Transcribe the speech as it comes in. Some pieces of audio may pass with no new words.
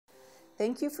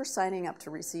Thank you for signing up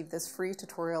to receive this free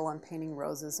tutorial on painting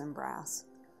roses in brass.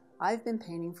 I've been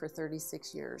painting for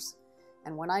 36 years,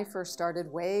 and when I first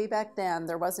started way back then,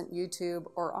 there wasn't YouTube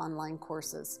or online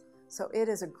courses, so it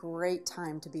is a great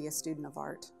time to be a student of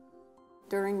art.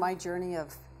 During my journey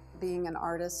of being an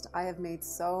artist, I have made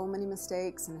so many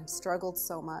mistakes and have struggled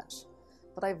so much,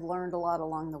 but I've learned a lot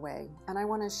along the way, and I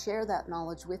want to share that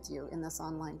knowledge with you in this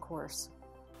online course.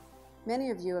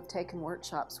 Many of you have taken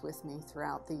workshops with me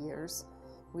throughout the years.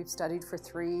 We've studied for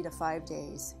 3 to 5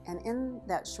 days, and in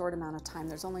that short amount of time,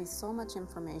 there's only so much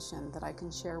information that I can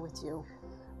share with you.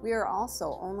 We are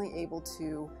also only able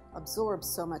to absorb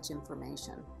so much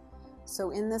information. So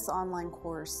in this online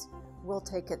course, we'll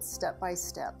take it step by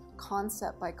step,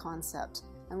 concept by concept,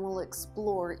 and we'll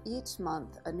explore each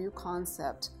month a new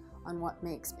concept on what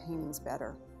makes paintings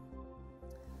better.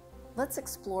 Let's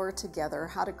explore together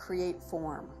how to create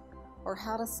form, or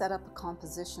how to set up a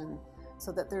composition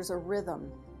so that there's a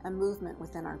rhythm and movement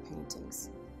within our paintings.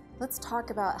 Let's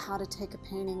talk about how to take a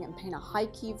painting and paint a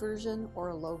high-key version or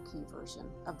a low-key version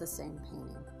of the same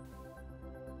painting.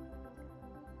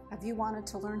 Have you wanted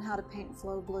to learn how to paint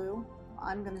flow blue?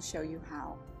 I'm going to show you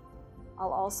how.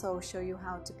 I'll also show you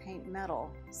how to paint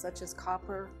metal, such as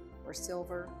copper or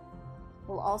silver.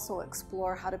 We'll also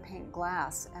explore how to paint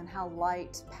glass and how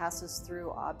light passes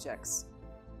through objects.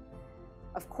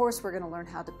 Of course, we're going to learn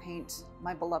how to paint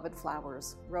my beloved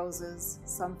flowers, roses,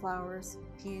 sunflowers,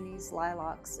 peonies,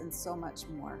 lilacs, and so much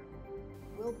more.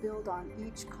 We'll build on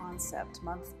each concept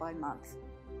month by month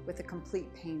with a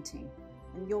complete painting,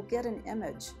 and you'll get an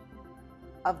image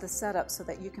of the setup so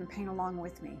that you can paint along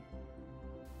with me.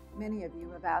 Many of you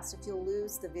have asked if you'll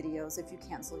lose the videos if you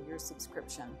cancel your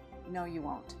subscription. No, you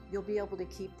won't. You'll be able to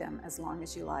keep them as long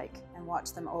as you like and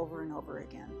watch them over and over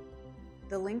again.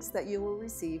 The links that you will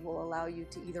receive will allow you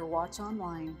to either watch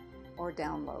online or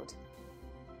download.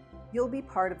 You'll be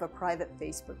part of a private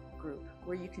Facebook group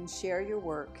where you can share your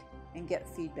work and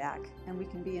get feedback, and we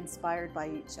can be inspired by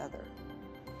each other.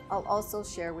 I'll also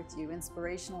share with you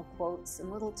inspirational quotes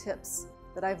and little tips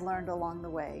that I've learned along the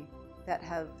way that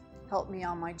have helped me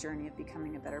on my journey of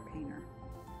becoming a better painter.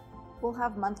 We'll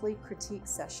have monthly critique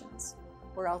sessions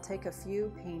where I'll take a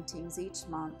few paintings each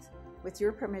month, with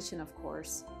your permission of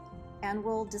course, and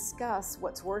we'll discuss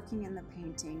what's working in the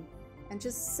painting and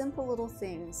just simple little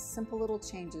things, simple little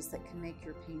changes that can make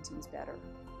your paintings better.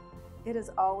 It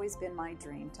has always been my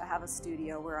dream to have a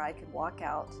studio where I could walk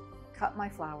out, cut my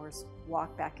flowers,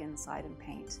 walk back inside and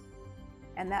paint.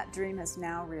 And that dream is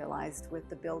now realized with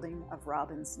the building of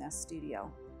Robbins Nest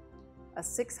Studio, a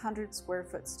 600 square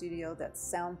foot studio that's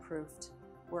soundproofed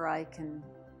where I can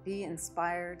be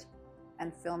inspired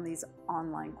and film these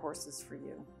online courses for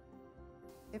you.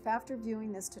 If after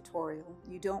viewing this tutorial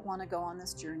you don't want to go on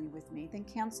this journey with me, then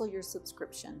cancel your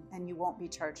subscription and you won't be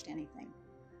charged anything.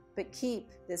 But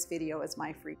keep this video as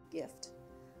my free gift.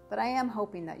 But I am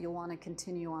hoping that you'll want to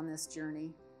continue on this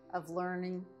journey of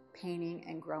learning, painting,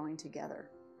 and growing together.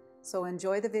 So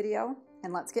enjoy the video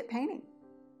and let's get painting.